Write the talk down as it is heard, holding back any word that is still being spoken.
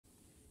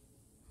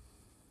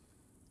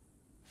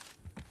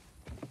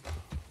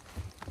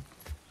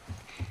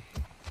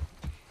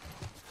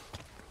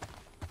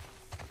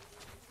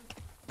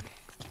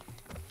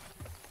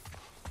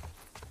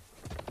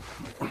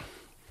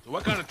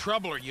What kind of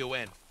trouble are you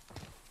in?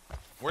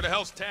 Where the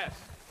hell's Tess?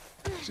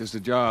 It's just a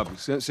job.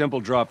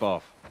 Simple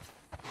drop-off.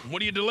 What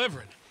are you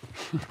delivering?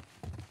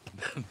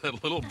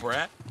 That little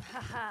brat?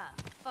 Haha,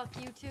 fuck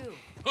you too.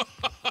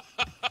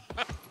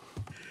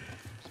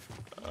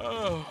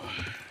 Oh.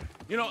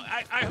 You know,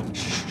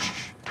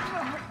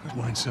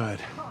 Go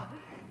inside.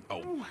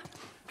 Oh,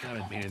 I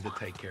didn't mean to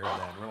take care of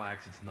that.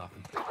 Relax, it's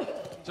nothing.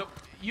 So,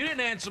 you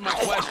didn't answer my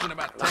question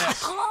about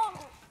Tess.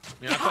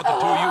 Yeah, I thought the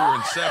two of you were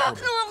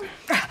inseparable.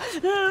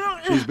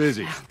 She's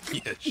busy.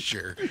 Yeah,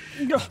 sure.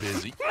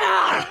 Busy.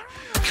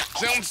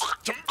 Sounds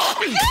to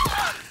me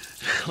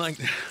like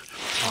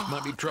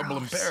might be trouble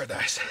in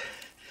paradise.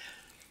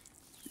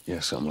 Yeah,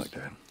 something like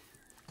that.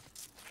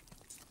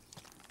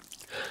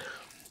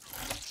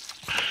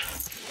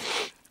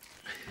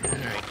 All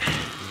right,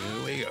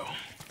 here we go.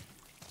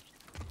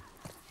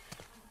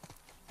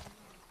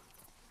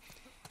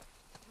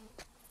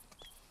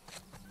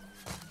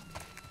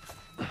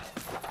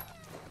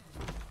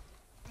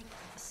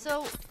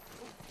 So,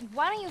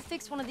 why don't you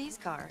fix one of these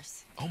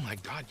cars? Oh my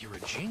God, you're a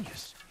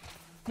genius.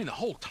 I mean, the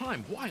whole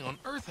time, why on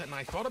earth hadn't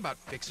I thought about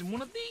fixing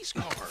one of these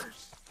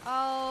cars?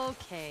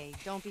 Okay,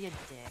 don't be a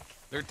dick.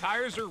 Their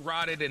tires are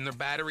rotted and their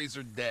batteries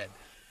are dead.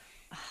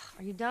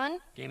 Are you done?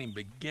 Can't even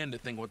begin to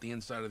think what the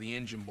inside of the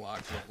engine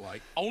blocks look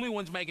like. Only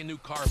one's making new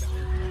carbon.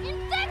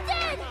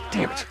 Infected!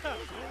 Damn it.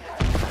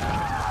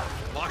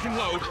 Lock and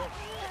load.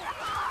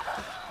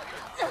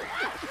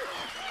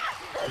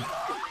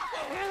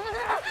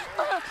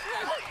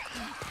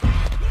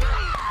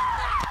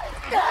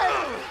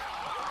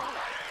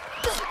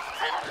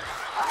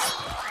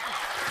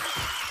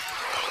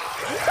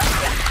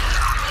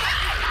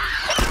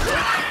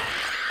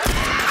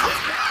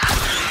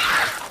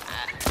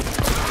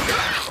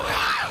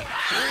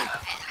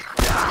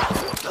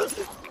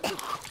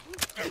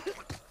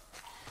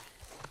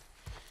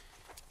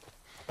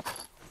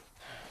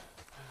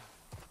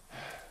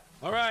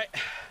 All right.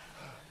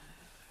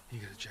 You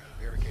gotta check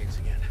the barricades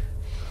again.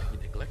 You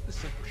neglect the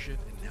simple shit,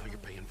 and now you're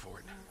paying for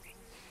it.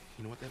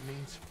 You know what that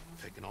means?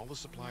 Taking all the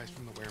supplies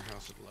from the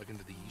warehouse and lugging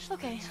to the east.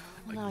 Okay, Wings.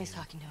 well now he's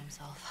talking to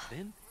himself.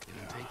 Then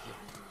it'll take you.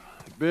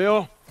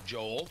 Bill?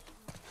 Joel,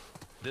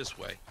 this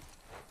way.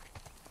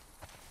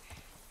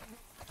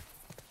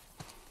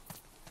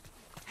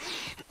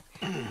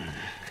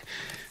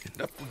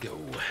 And up we go.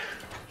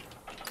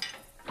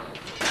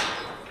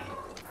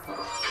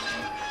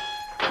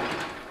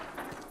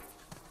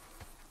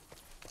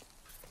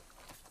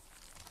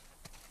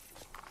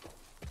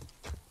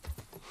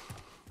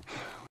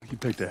 You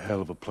picked a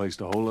hell of a place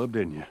to hole up,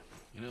 didn't you?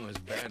 You know, as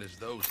bad as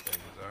those things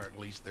are, at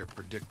least they're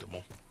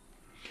predictable.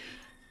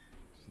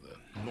 It's the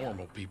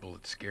normal people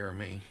that scare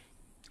me.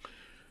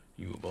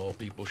 You of all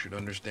people should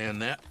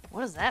understand that.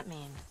 What does that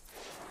mean?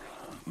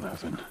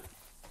 Nothing.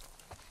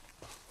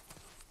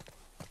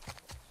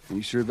 Are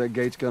you sure that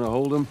gate's gonna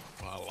hold him?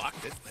 Well, I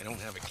locked it. They don't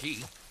have a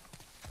key.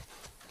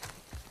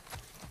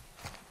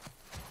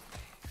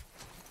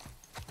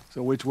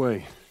 So which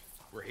way?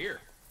 We're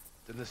here.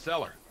 It's in the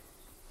cellar.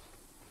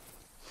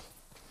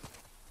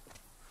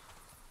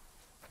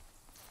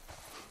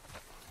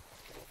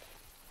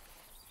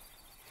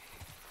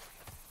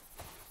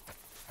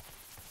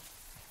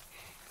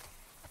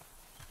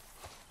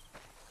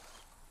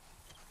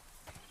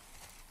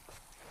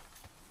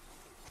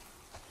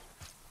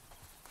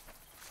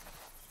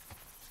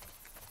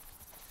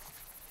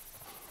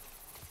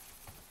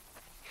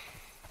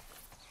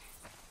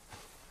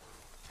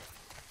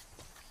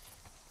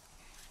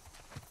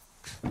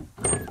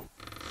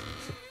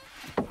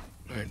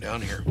 Right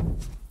down here.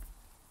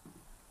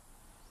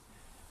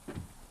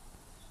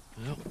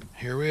 Well,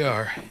 here we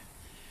are.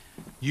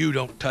 You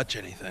don't touch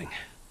anything.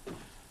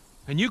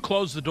 And you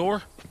close the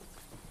door?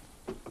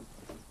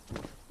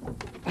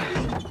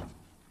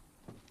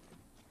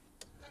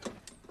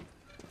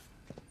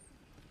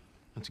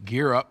 Let's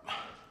gear up.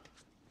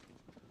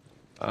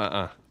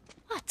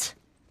 What?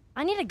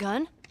 I need a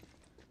gun.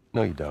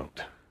 No, you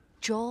don't.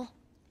 Joel,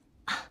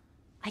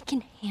 I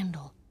can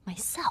handle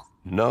myself.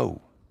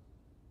 No.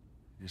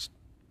 Just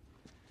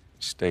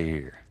stay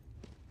here.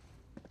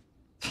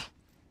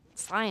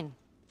 Fine.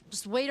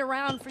 Just wait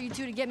around for you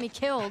two to get me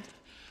killed.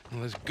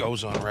 Well, this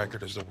goes on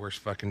record as the worst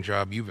fucking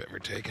job you've ever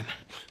taken.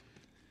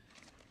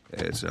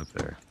 Yeah, it's up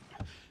there.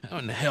 How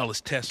in the hell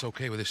is Tess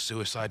okay with this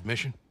suicide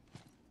mission?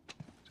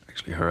 It's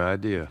actually her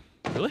idea.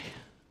 Really?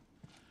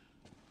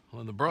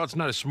 Well, the broad's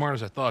not as smart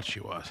as I thought she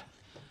was.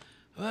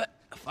 What?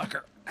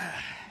 Fucker.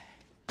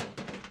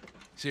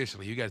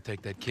 Seriously, you gotta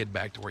take that kid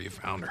back to where you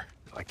found her.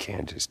 I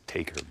can't just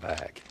take her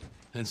back.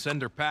 Then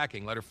send her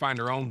packing, let her find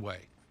her own way.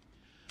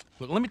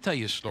 Look, let me tell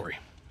you a story.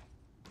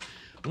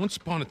 Once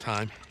upon a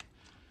time,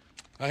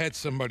 I had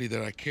somebody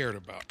that I cared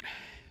about.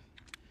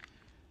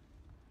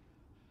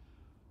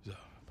 It was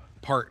a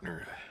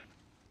partner.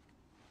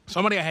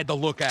 Somebody I had to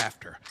look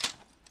after.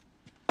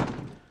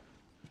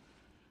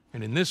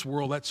 And in this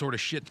world, that sort of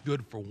shit's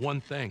good for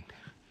one thing.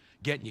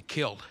 Getting you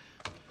killed.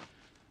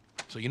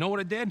 So you know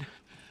what I did?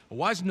 I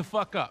wisened the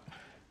fuck up.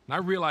 And I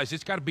realized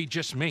it's gotta be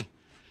just me.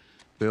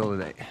 Bill,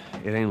 it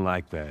ain't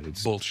like that.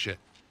 It's... Bullshit.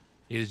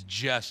 It is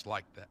just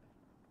like that.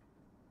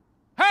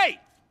 Hey!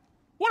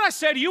 What'd I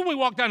say to you when we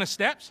walked down the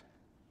steps?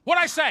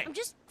 What'd I say? I'm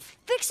just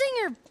fixing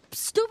your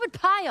stupid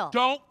pile.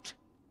 Don't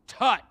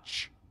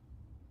touch.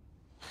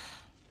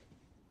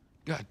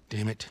 God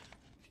damn it.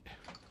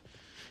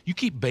 You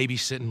keep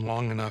babysitting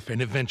long enough,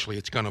 and eventually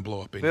it's gonna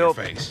blow up in your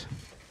face.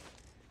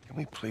 Can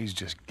we please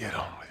just get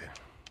on with it?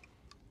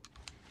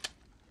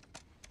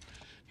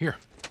 Here.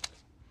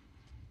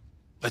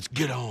 Let's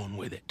get on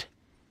with it.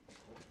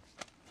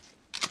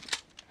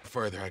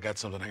 Further, I got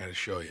something I gotta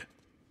show you.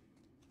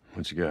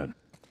 What you got?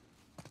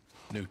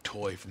 New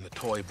toy from the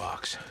toy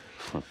box.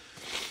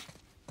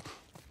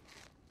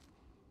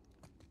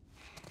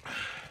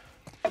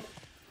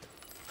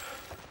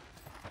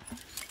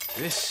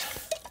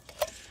 This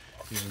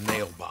is a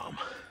nail bomb.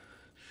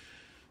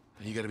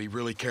 And you gotta be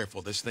really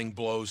careful. This thing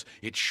blows,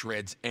 it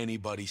shreds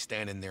anybody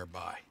standing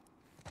nearby.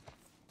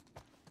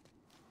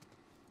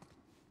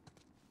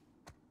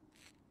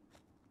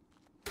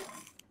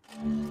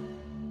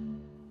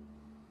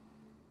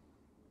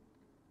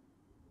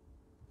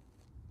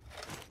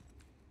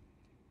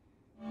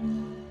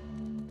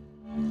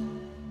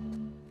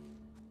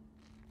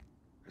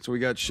 So we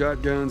got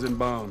shotguns and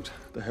bombs.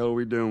 The hell are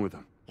we doing with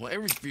them? Well,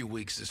 every few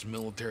weeks, this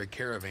military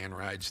caravan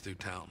rides through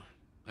town.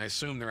 I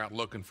assume they're out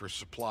looking for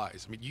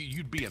supplies. I mean,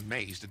 you'd be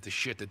amazed at the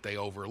shit that they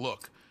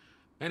overlook.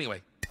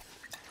 Anyway,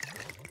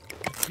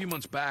 a few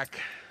months back,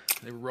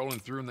 they were rolling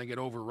through and they get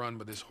overrun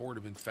by this horde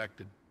of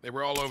infected. They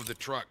were all over the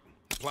truck.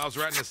 It plows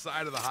right in the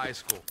side of the high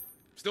school.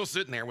 Still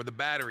sitting there with a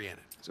battery in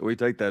it. So we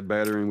take that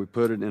battery and we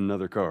put it in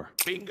another car.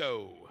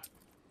 Bingo!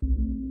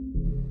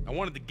 I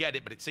wanted to get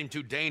it, but it seemed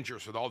too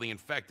dangerous with all the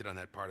infected on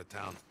that part of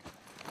town.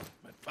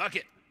 But fuck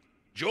it.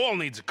 Joel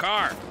needs a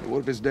car. What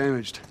if it's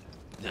damaged?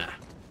 Nah,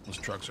 those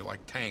trucks are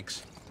like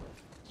tanks.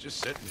 It's just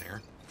sitting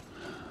there.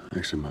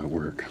 Actually might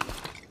work.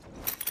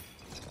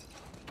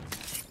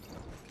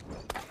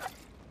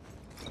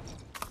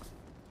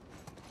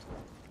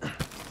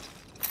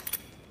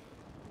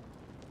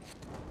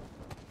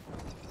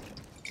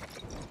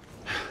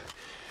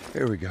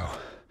 Here we go.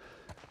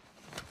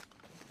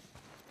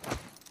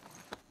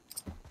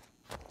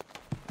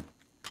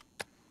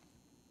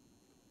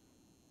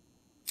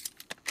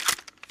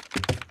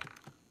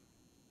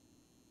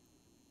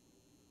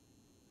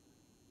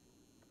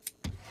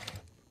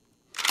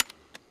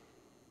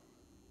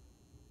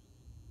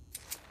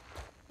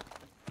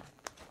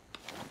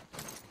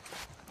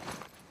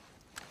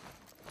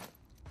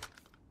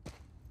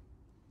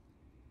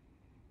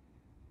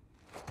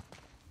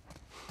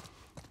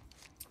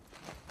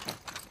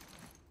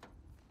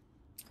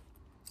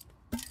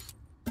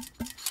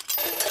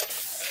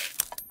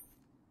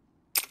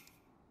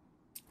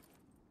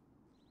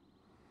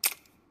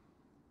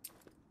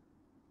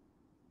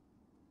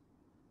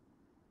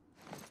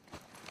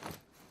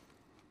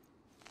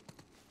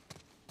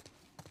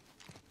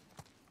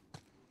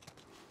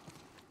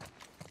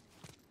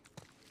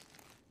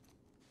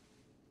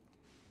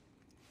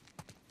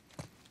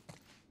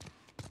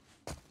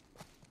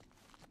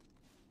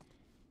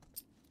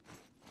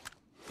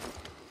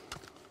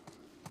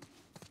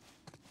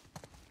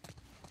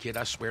 Kid,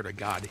 I swear to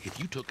God, if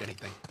you took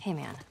anything... Hey,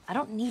 man, I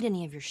don't need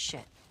any of your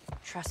shit.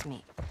 Trust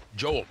me.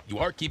 Joel, you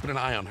are keeping an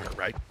eye on her,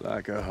 right?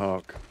 Like a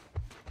hawk.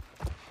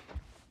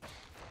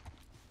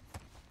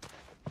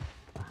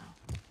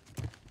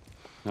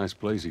 Nice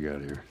place you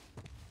got here.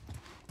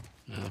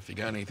 Well, if you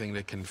got anything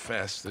to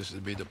confess, this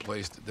would be the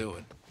place to do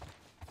it.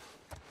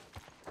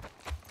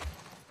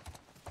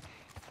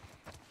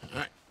 All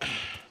right,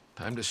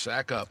 time to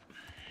sack up.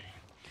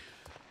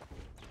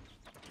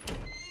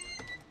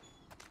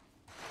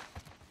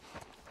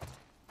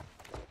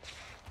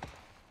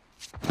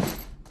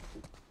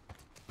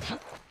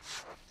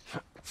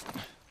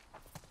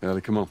 Ellie,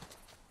 come on.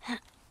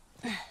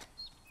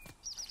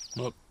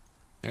 Look,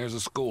 there's a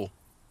school.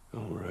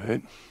 All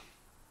right.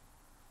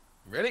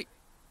 Ready?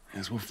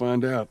 Guess we'll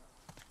find out.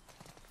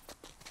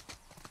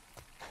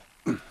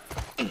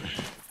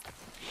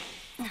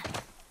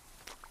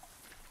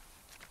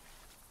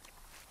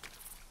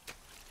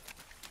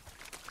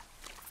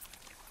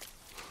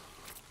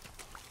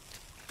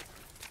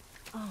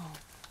 Oh,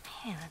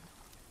 man.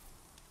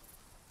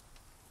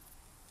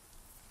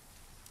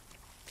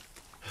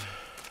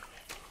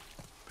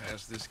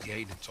 Past this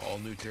gate, it's all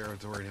new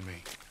territory to me.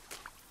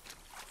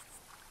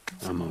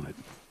 I'm on it.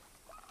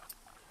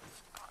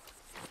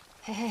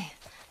 Hey,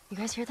 you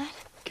guys hear that?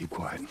 Keep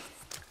quiet.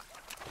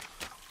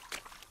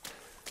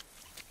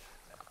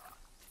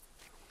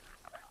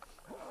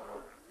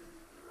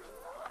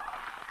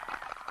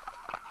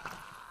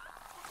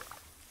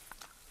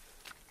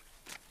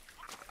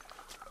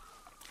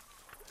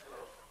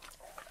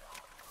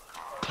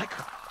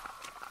 Clicker.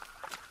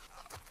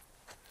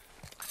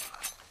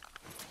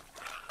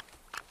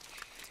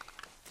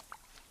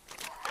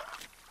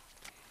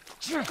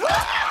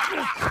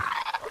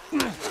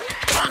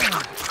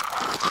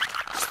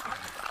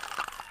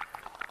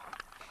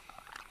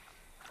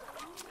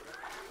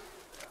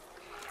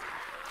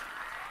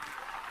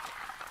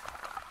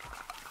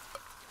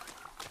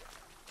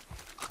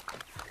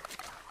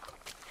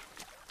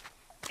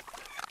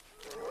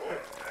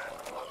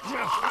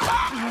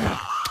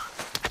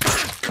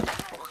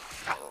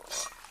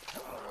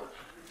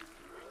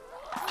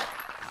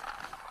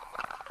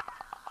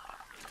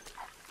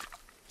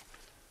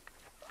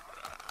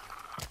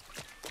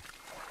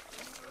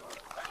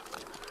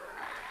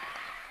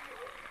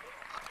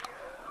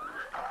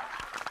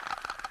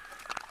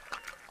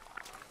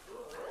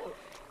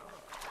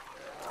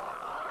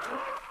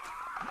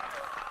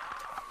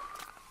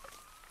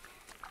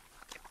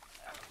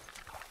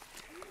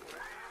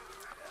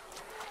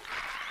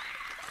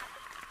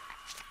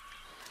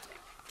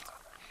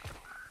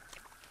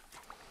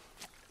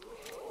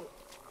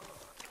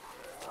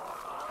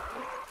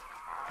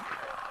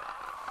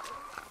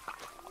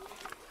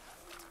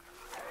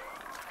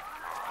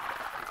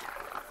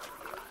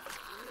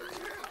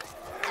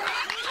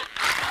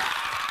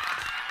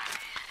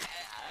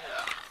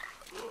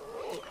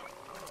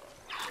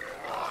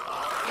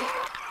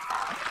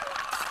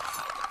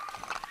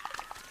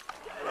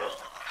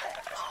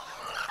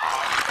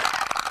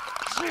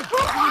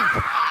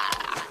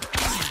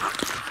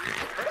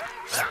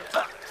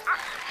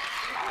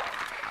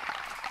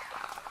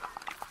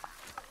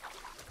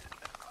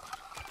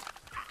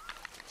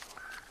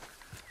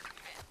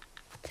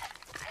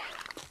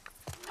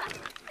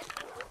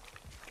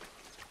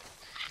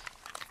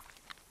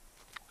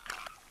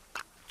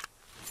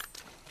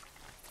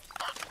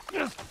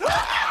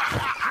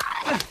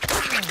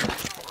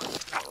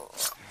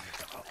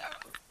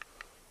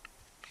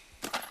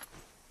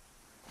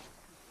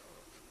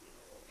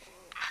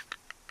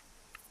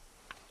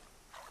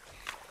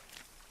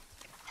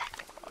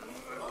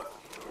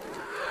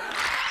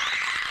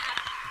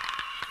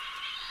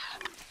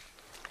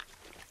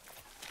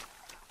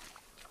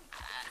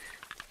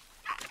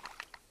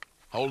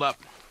 Hold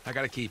up. I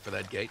got a key for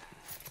that gate.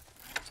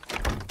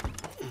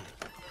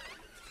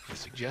 I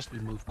suggest we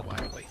move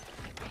quietly.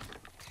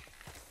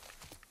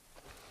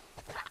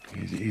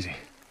 Easy, easy.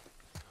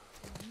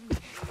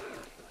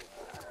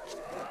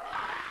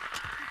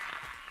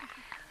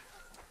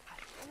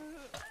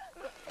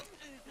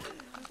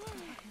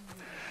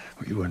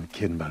 Well, you weren't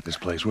kidding about this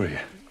place, were you?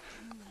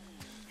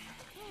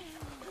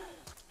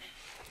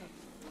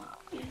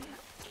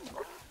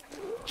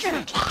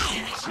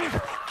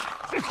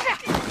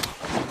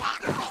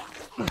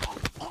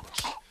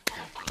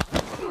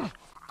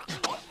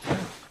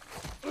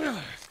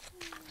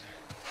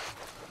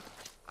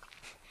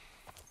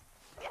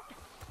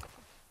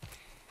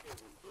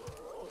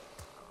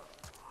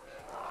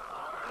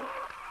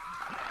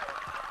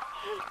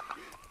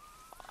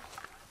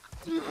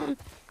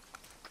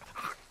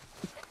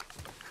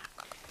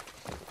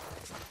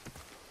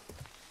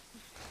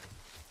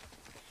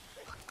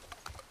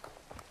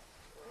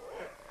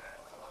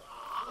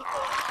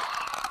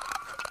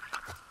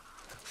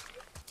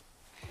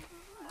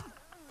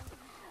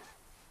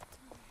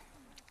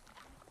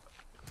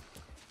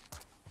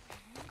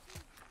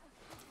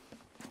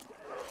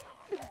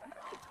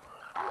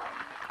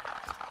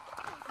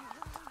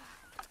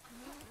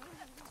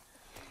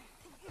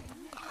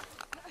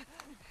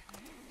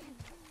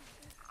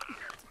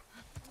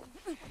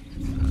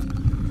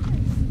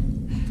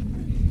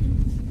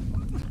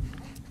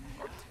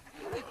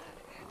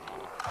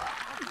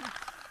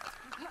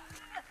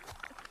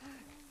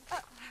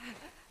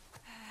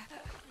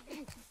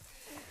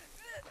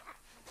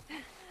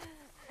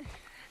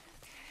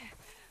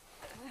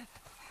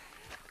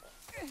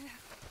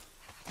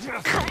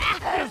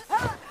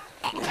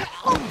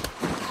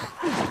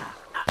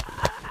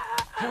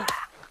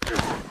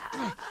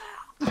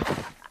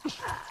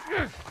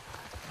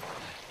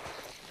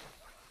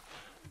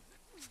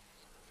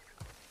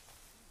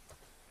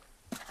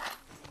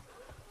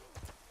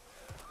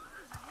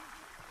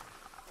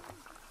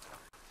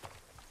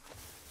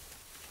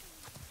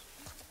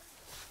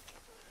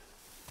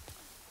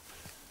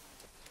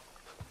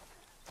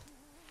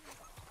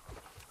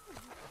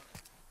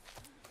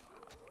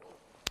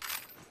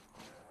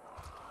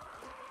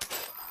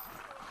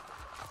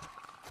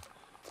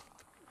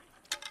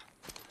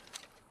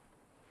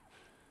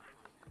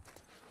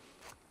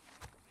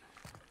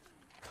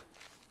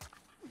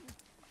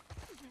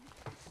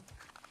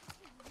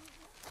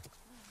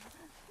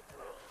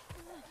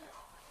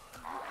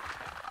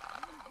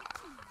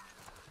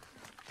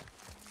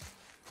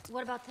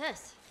 What about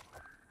this?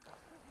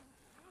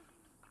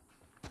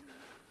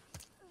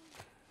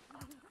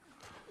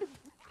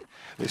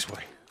 This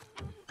way.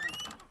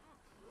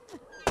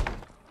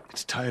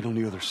 It's tied on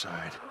the other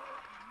side.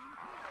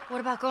 What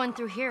about going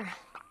through here?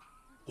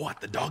 What,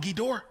 the doggy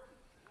door?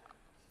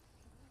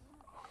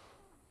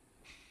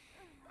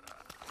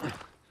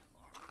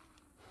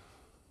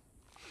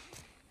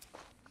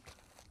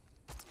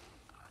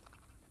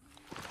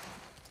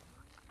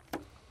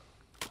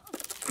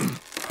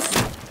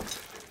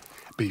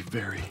 Be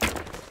very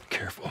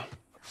careful.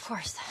 Of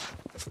course.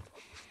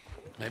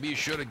 Maybe you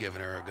should have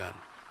given her a gun.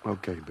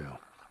 Okay, Bill.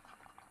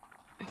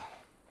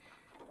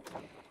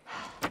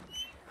 What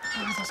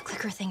are those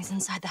clicker things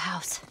inside the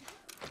house?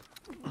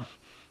 Oh,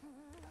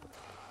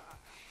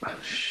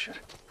 shit.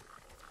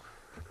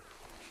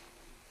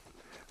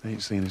 They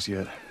ain't seen us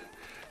yet.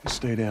 Just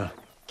stay down.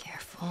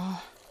 Careful.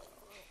 Paul.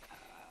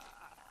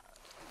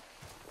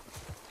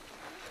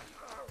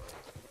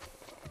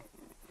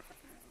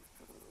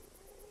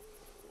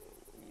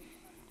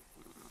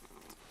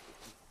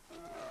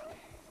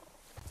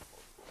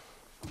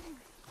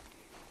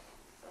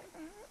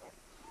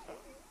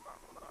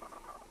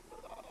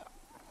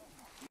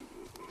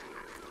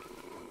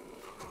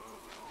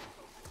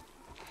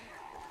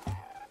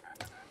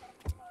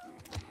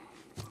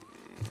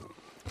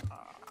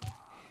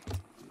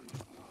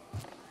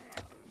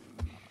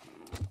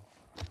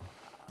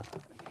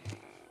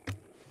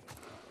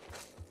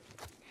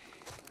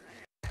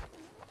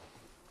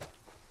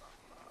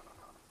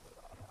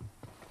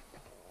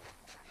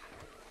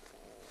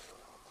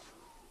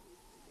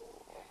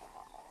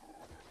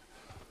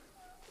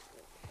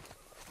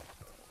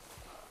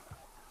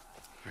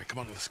 All right, come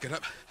on, let's get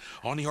up.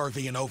 On the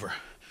RV and over.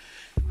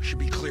 We should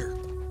be clear.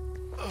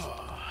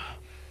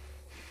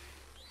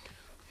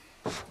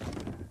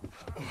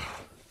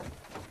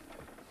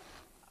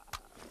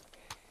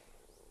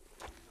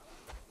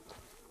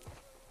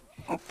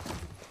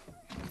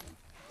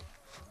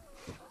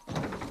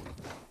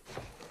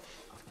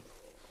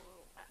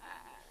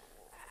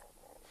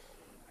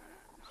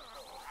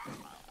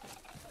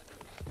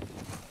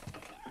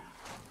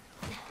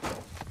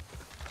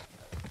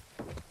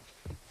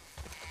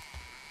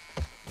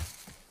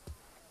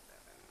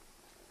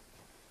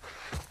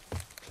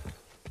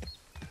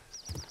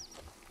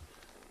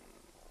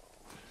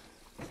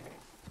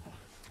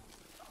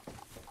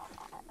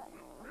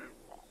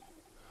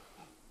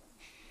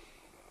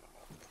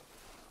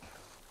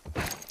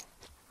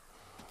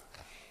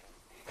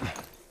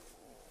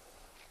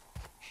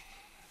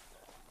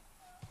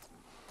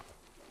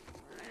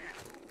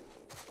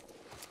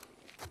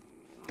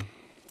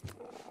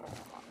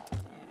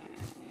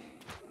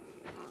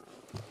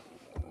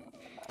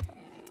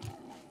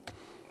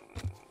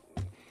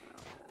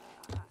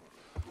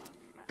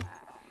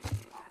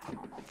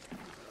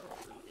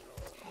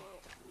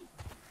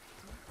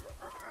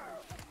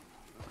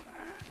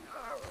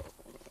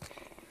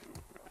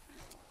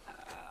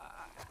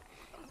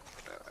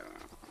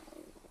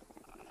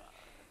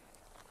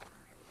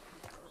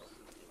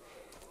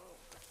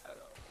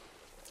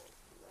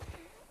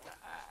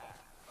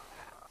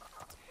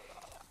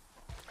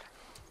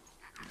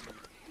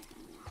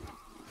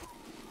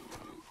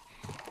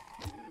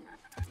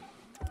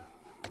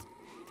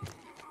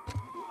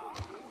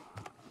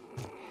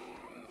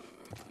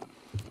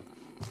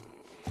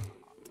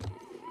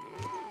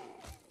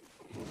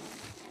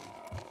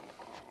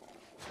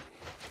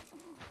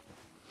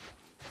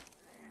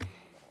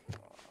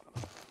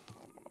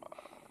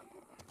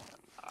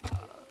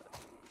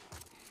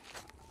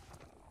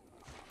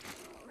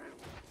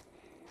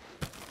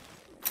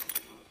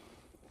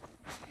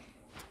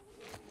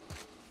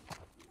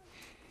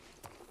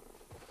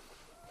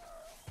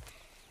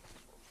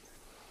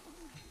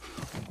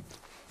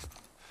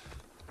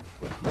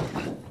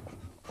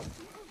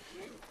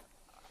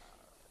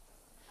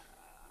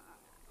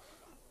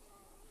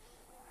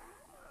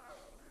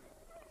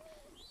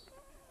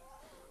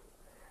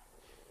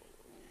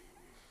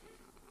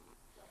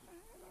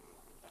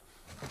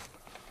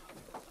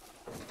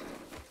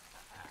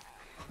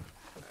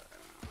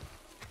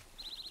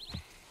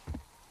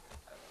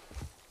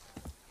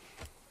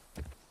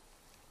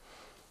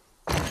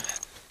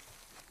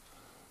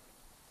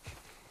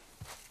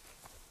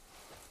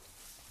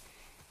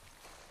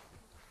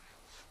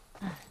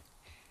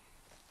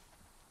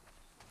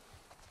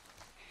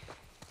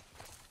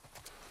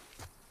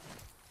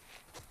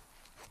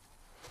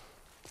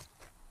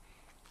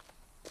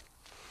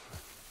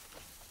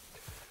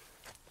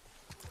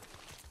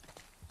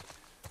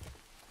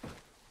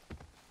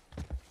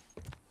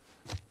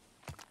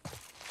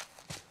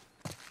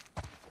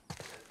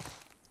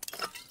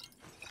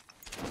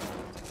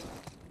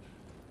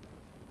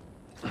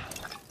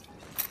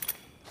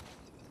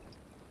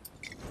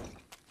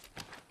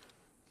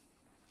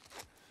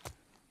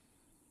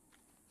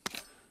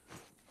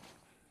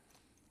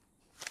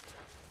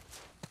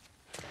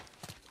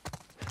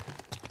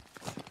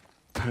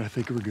 I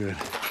think we're good.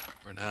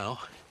 For now.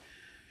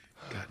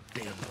 God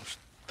damn those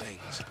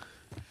things.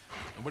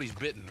 Nobody's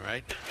bitten,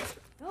 right?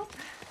 Nope.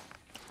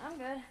 I'm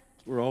good.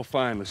 We're all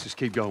fine. Let's just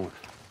keep going.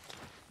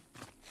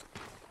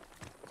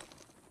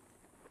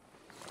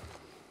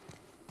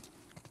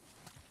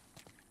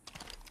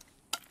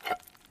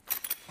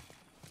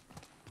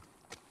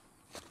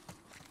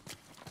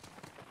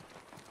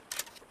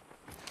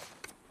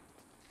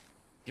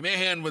 Give me a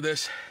hand with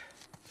this.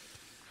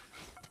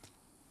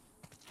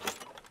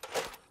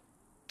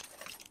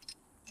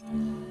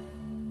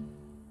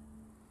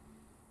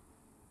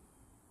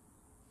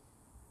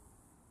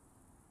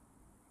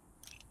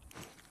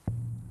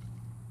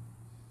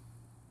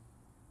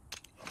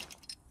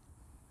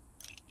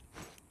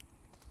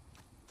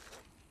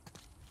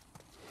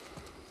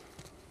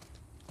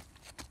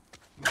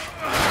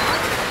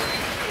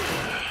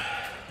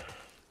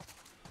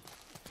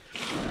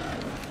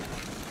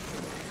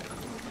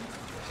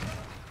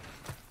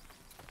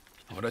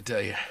 What'd I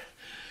tell you?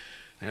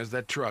 There's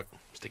that truck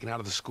sticking out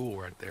of the school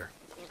right there.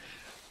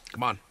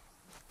 Come on.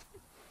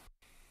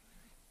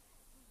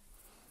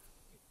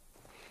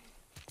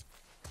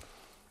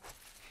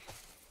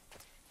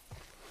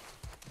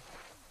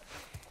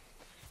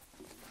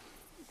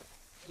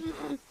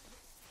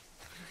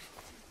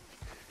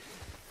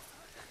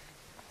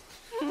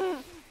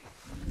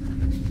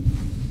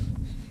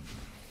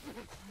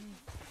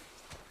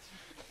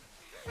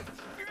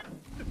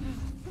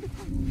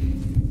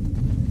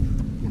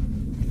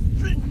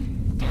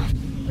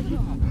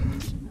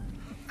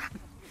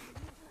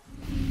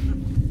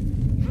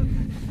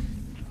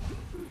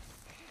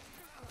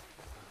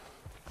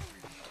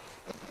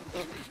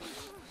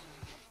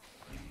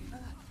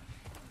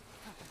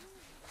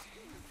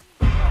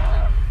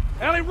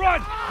 Ellie,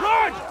 run!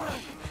 Run!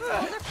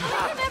 They're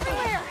finding him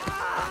everywhere!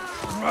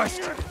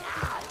 Christ!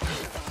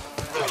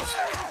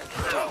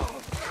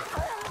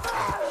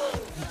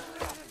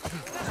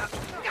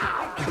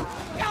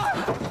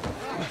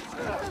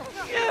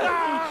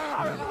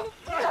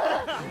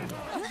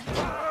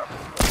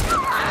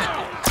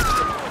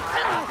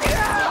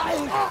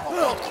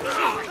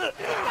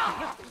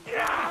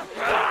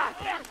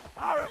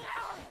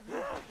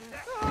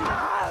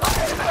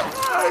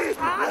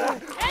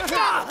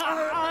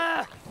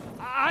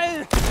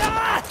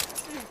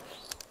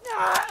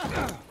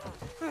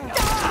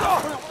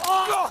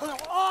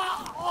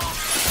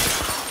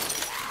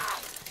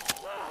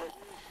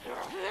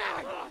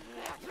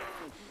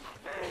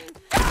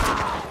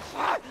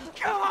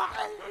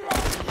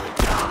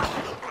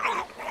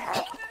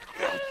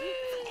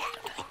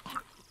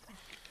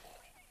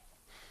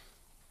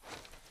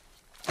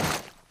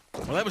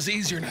 Well, that was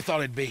easier than I thought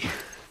it'd be.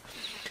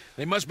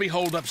 They must be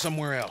holed up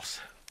somewhere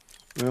else.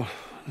 Well,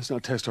 let's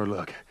not test our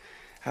luck.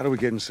 How do we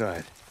get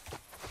inside?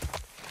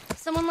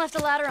 Someone left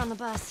a ladder on the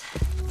bus.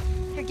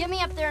 Here, get me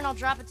up there and I'll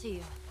drop it to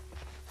you.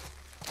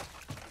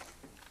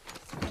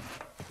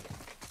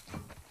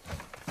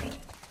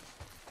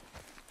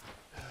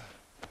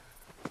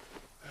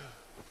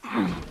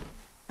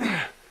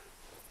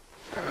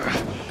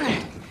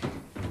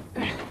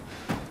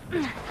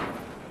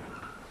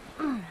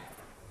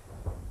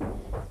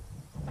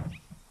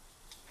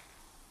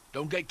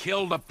 Don't get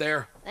killed up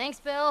there. Thanks,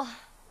 Bill.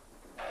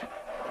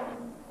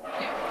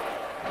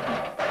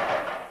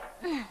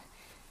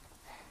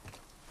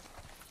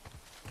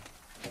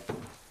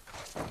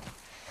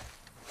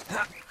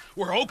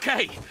 We're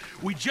okay.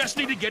 We just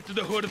need to get to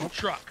the hood of the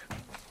truck.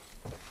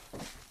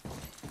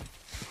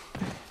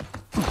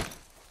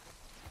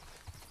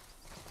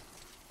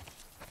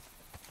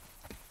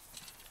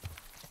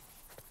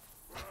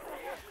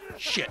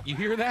 Shit, you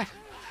hear that?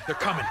 They're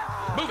coming.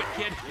 Move it,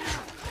 kid.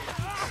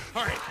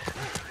 All right.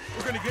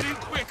 We're gonna get in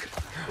quick.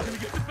 We're gonna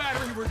get the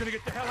battery. We're gonna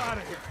get the hell out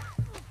of here.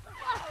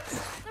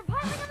 They're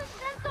piling on the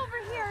fence over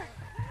here.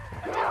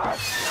 Stop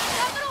it,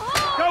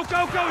 hold! Go,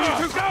 go, go, you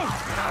two, go!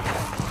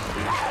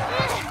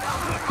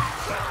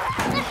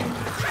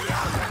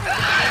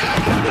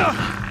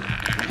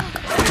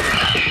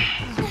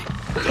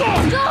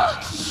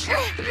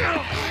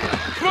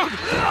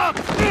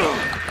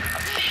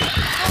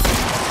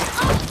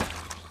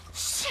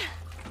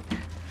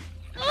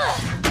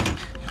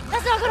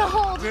 That's not gonna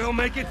hold. We'll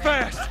make it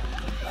fast.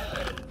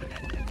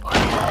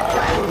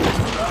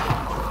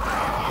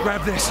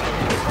 Grab this.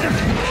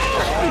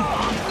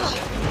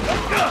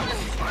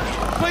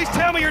 Please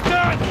tell me you're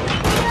done.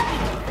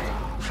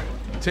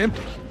 It's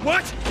empty.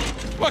 What?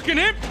 Fucking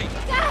empty.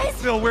 Guys!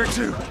 Bill, where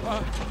to?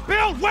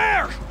 Bill,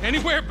 where?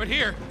 Anywhere but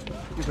here.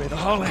 You better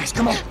haul ass.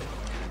 Come on.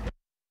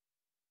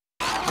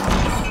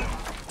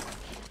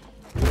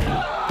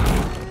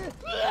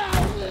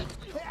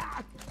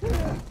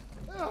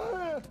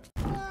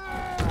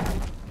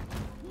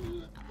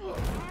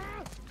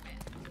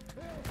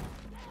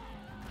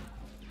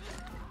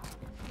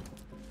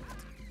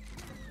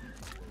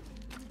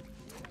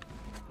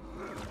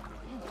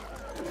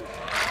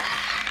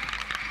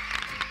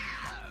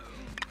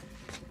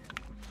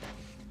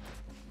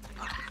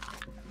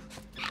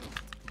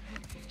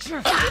 I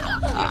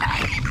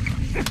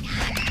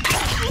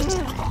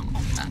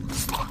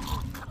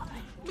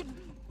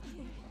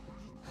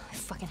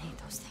fucking hate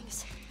those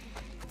things.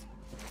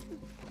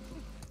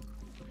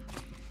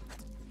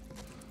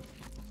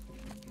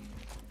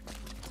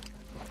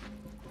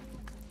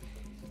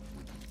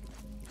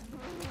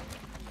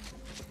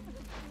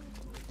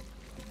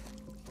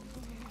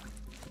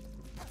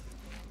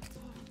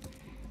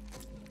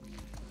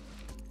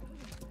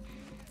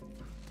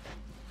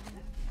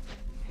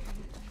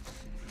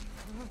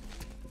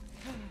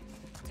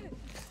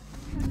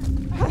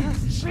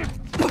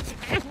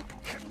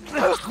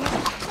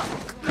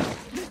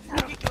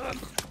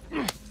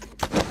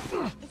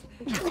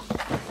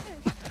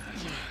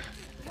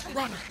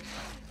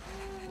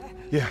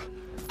 Yeah.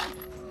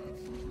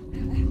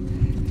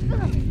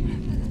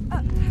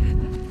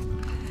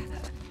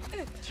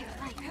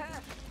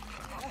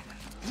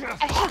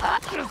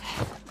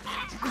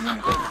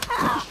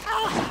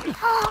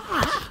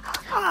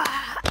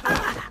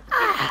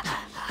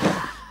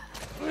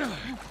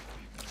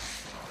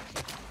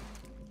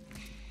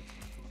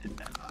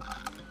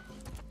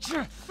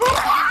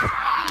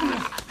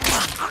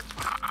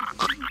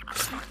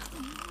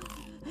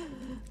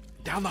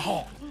 down the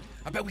hall.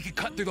 I bet we could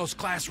cut through those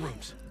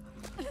classrooms.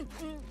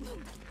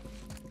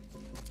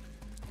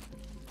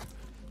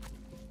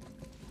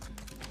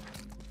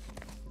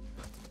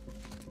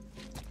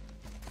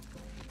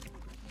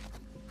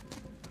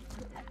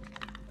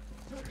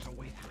 There's a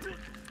way through.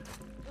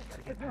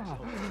 Gotta get past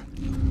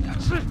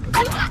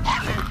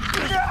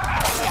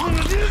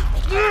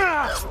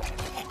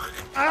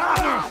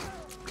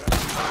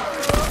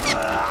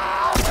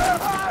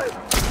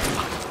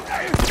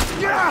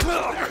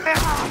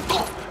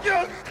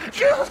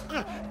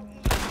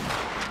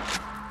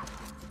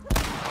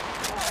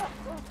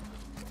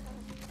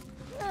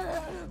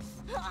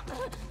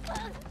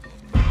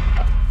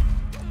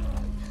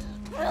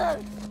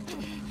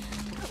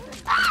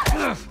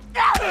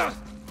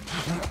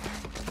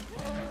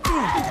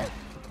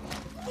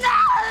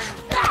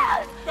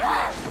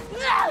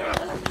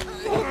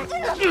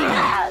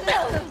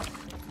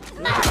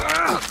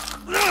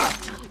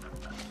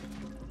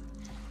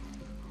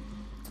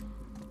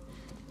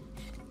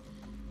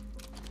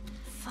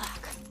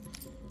Fuck.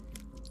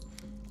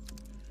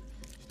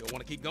 Still want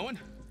to keep going?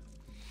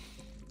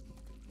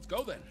 Let's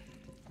go then.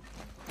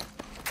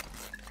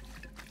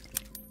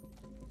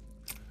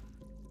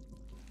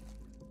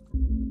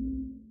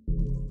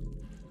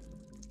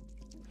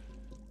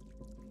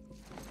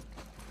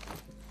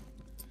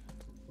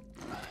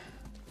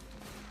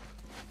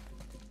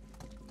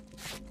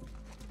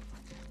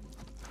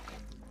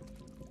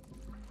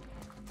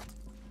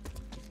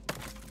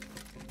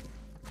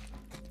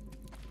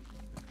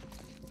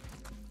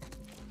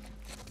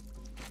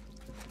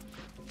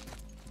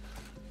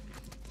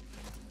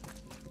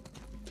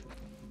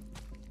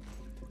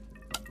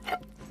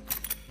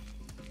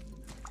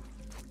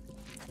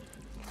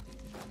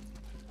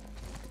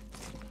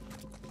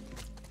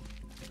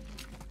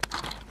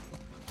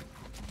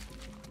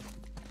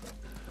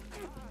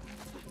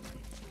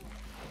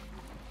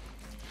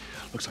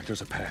 Looks like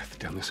there's a path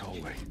down this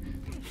hallway.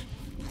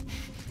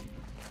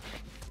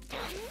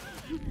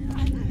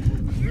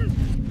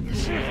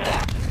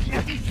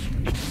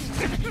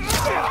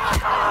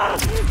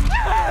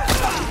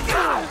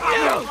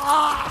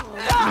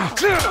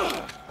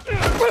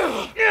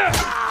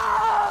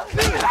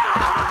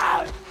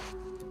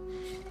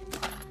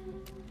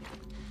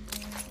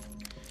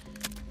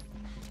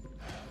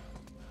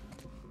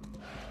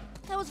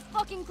 That was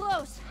fucking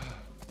close.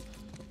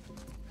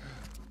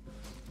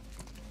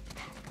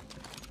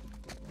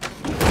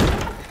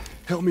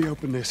 Help me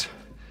open this.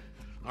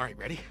 All right,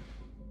 ready?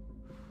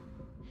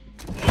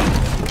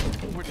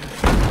 We're done.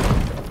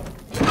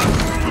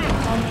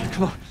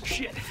 Come on.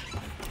 Shit.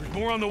 There's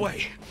more on the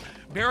way.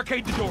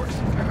 Barricade the doors.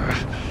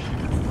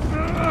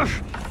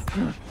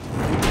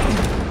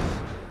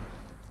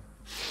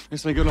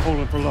 This ain't gonna hold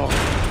him for long.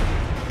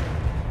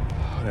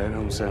 Oh, that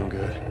don't sound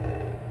good.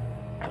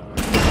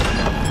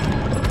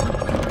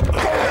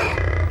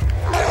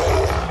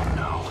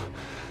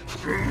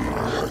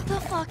 What the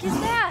fuck is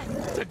that?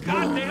 It's a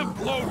goddamn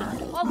bloater.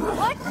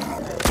 What?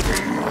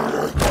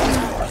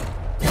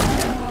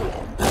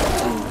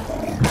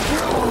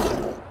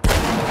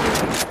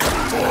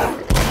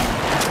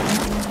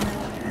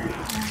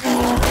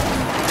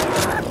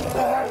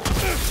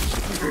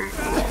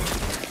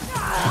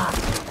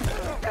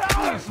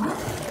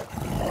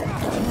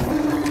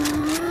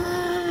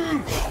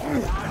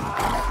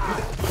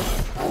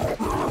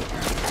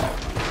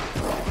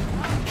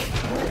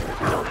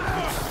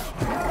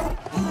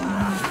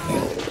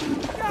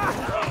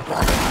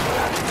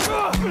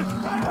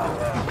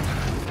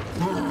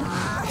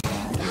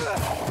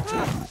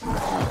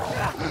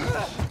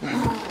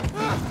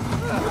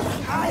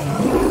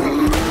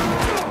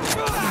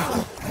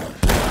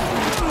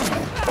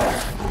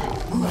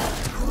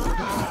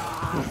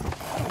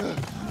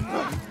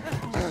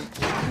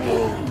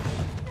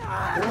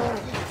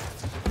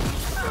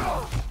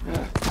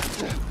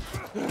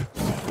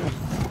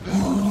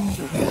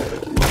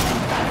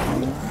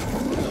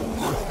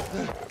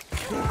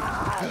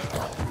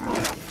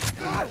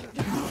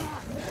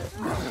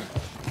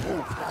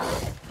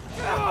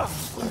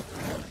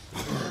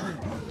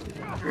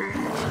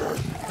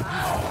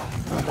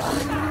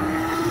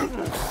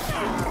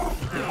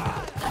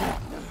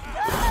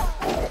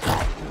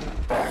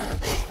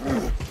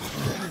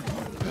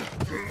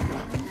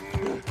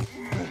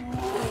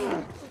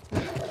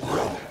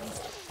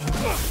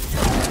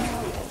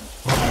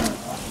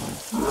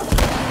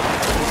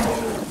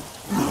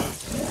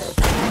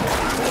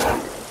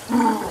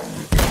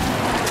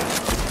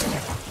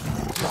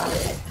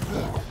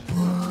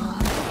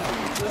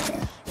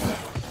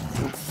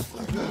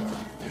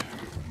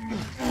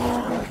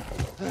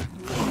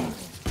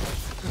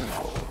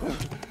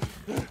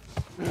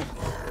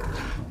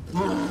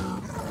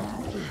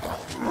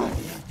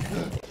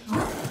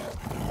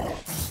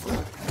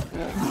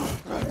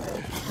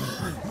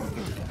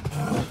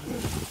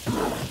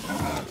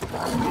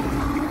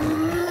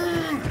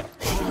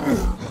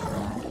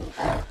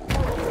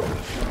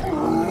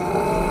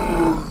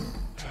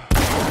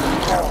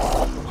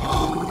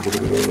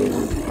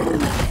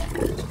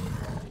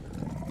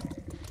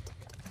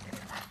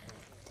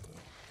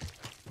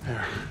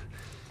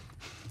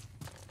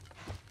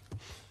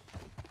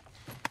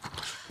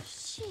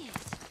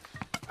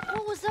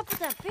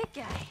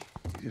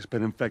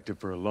 been infected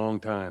for a long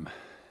time.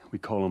 We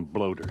call them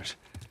bloaters.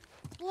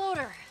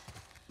 Bloater.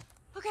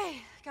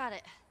 Okay, got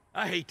it.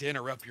 I hate to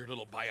interrupt your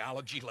little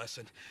biology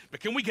lesson,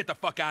 but can we get the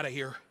fuck out of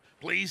here,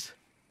 please?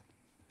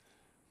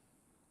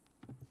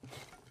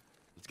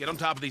 Let's get on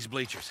top of these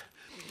bleachers.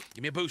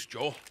 Give me a boost,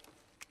 Joel.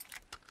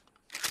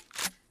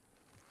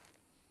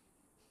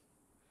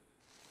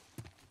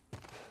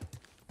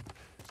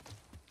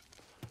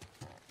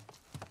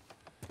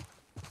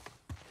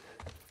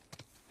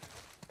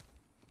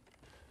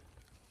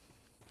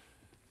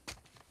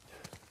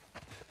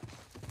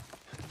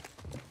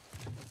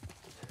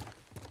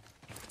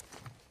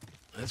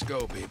 Let's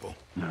go, people.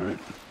 All right.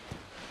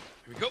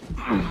 Here we go.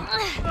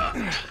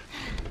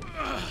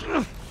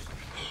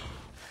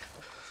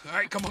 All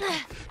right, come on.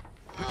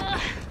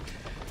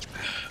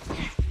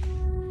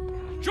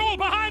 Joel,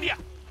 behind you!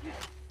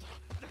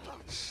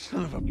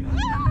 Son of a bitch!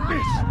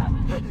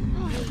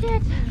 Oh,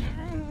 shit.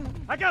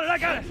 I got it!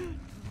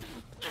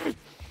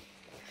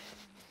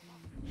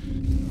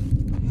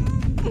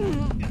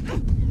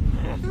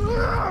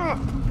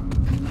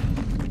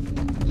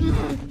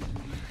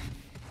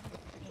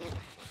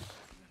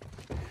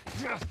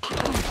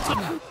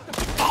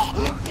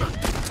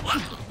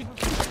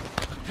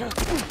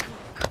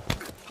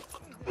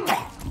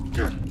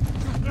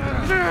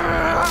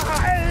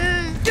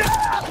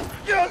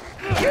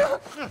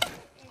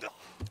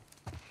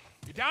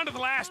 You're down to the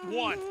last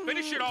one.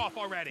 Finish it off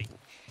already.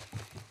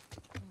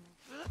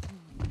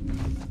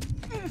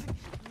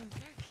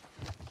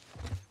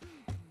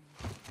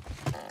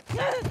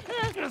 Fucking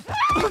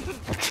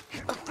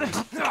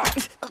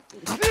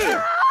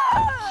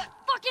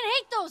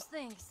hate those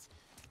things.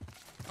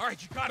 All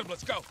right, you got him.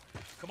 Let's go.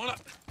 Come on up.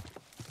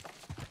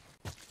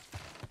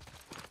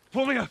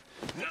 Pull me up!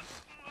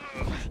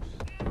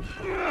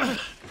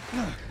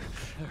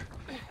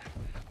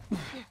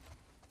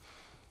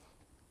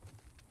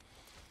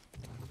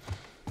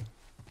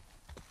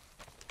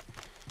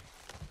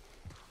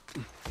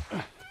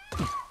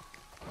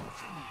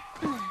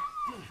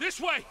 This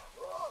way!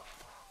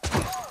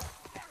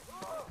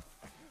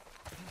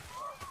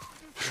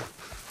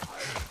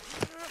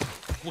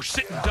 We're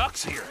sitting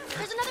ducks here.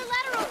 There's another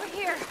ladder over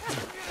here.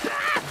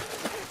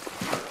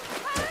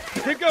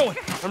 Keep going!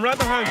 I'm right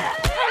behind you!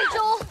 Hey,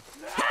 Joel.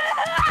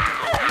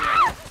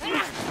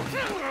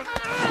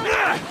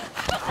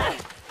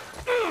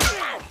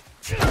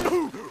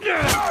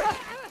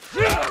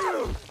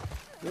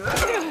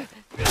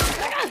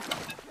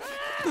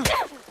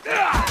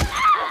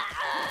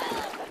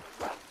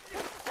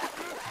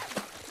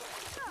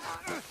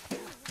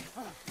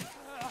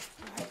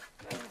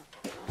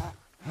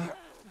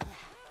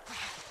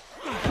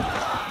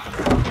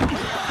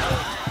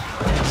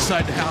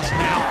 Inside the house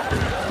now.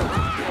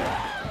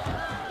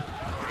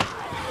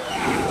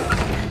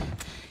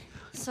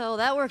 So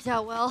that worked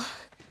out well.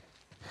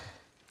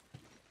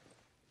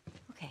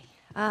 Okay,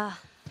 I'll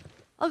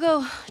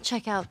go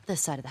check out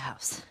this side of the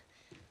house.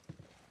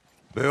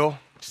 Bill?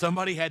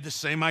 Somebody had the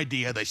same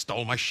idea. They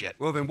stole my shit.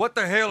 Well, then what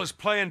the hell is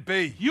Plan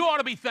B? You ought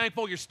to be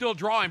thankful you're still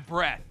drawing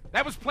breath.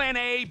 That was plan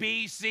A,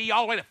 B, C,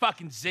 all the way to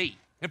fucking Z.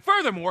 And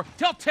furthermore,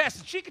 tell Tess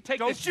that she could take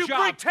this job. Don't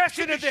you bring Tess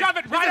She into could this! shove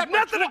it right It up has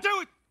nothing her to do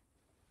with...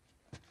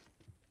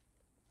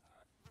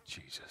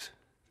 Jesus.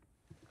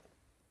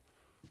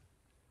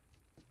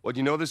 What,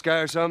 you know this guy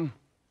or something?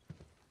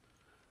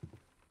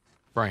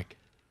 Frank.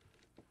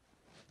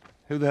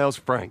 Who the hell's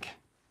Frank?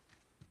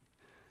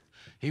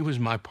 He was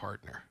my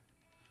partner.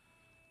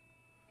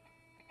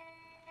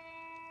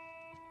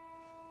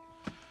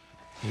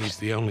 He's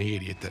the only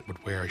idiot that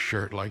would wear a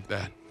shirt like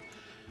that.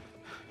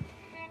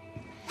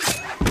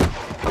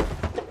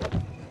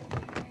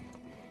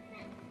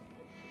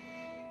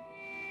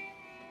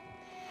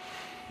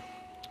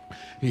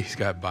 He's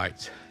got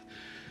bites.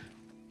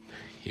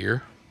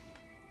 Here.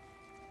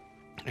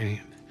 And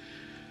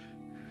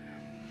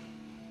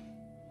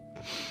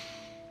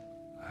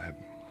I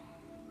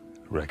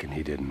reckon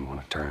he didn't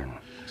want to turn,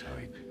 so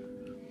he...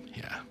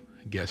 yeah,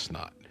 I guess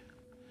not.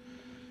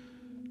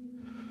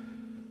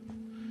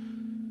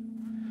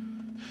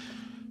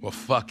 Well,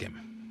 fuck him.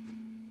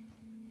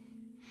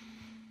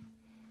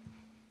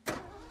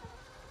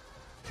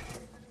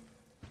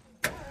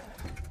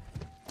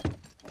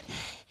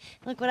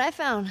 Look what I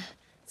found.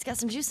 It's got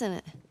some juice in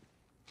it.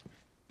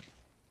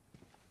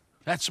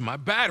 That's my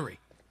battery.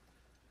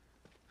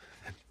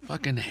 That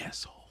fucking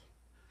asshole.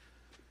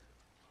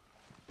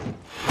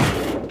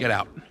 Get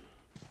out.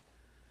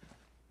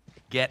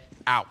 Get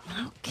out.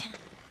 Okay.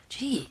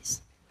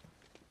 Jeez.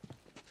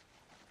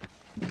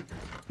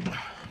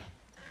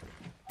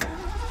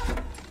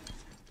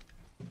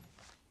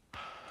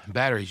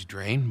 Battery's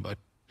drained, but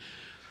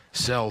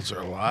cells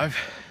are alive.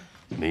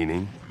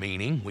 Meaning?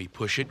 Meaning, we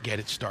push it, get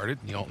it started,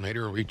 and the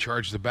alternator will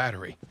recharge the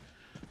battery.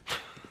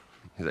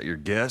 Is that your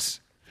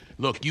guess?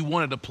 Look, you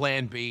wanted a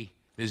plan B.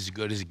 This is as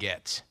good as it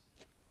gets.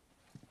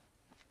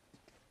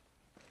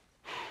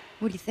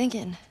 What are you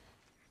thinking?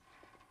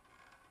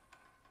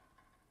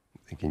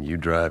 Thinking you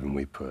drive and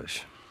we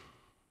push.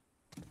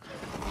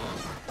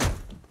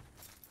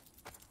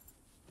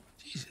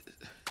 Jesus.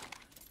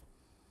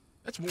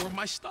 That's more of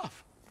my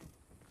stuff.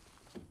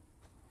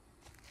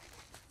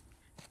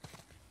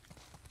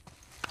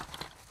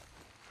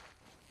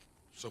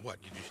 So what,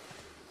 you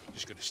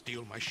just gonna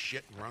steal my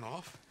shit and run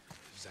off?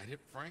 Is that it,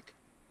 Frank?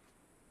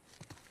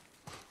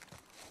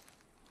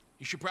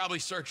 You should probably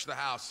search the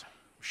house.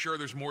 I'm sure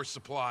there's more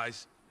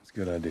supplies. It's a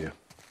good idea.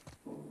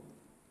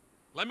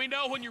 Let me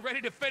know when you're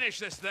ready to finish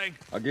this thing.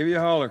 I'll give you a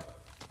holler.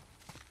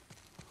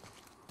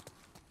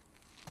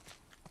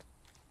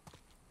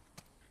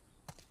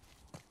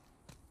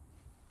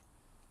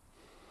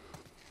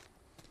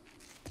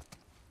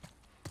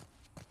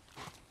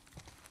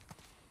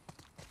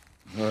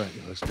 All right,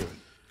 let's do it.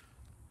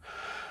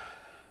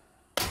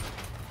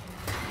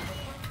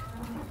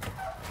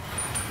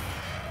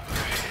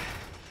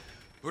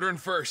 Put her in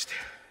first.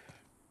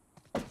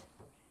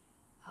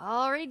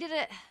 Already did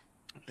it.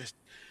 Just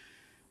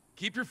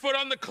keep your foot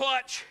on the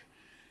clutch.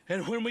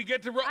 And when we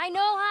get to I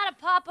know how to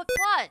pop a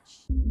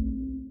clutch.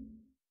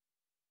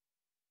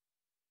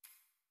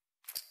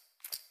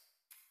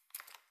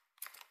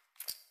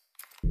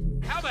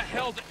 How the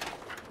hell did...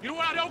 You know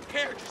what? I don't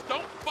care. Just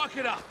don't fuck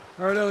it up.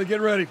 All right, Ellie, get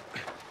ready.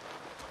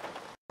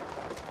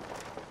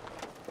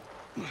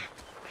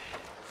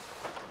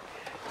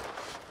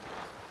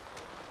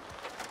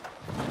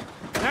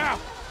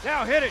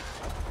 Now, hit it!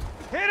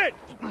 Hit it!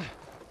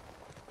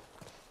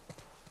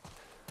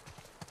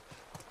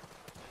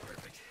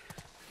 Perfect.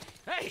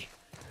 Hey,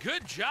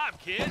 good job,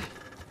 kid.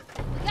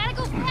 We gotta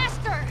go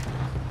faster.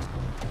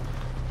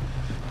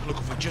 Look,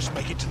 if we just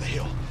make it to the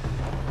hill,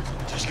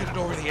 just get it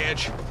over the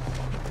edge.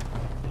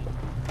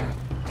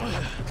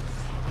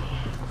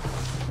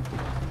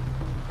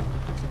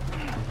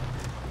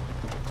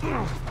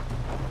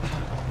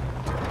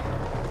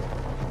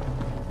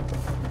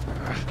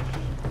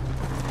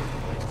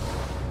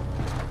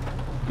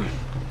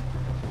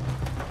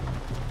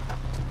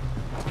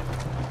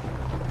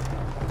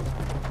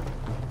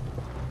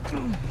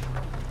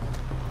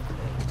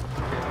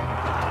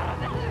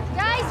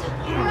 Guys,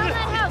 around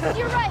that house, to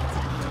your right.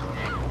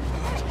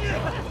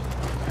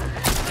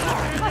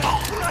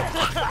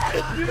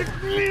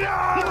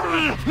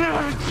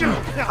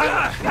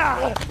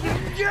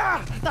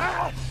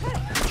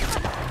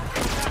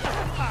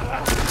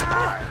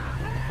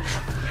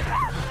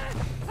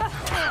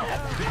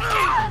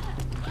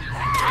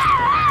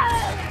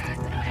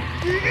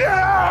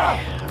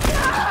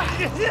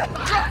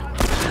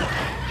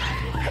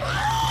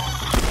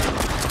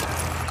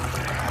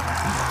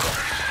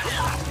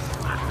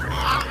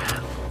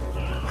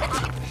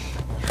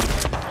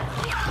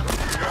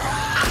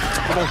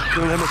 Come on,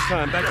 don't have much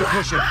time. Back to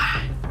pushing.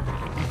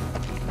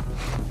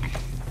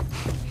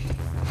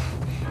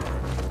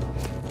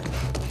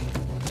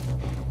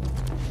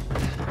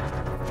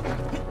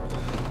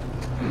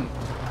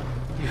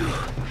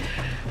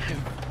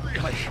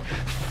 Really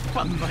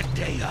fucked my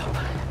day up.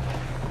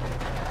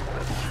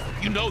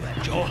 You know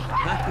that, Joel,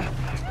 huh?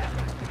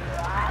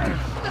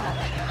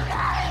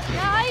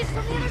 Guys,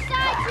 from the other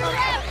side, to your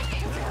left.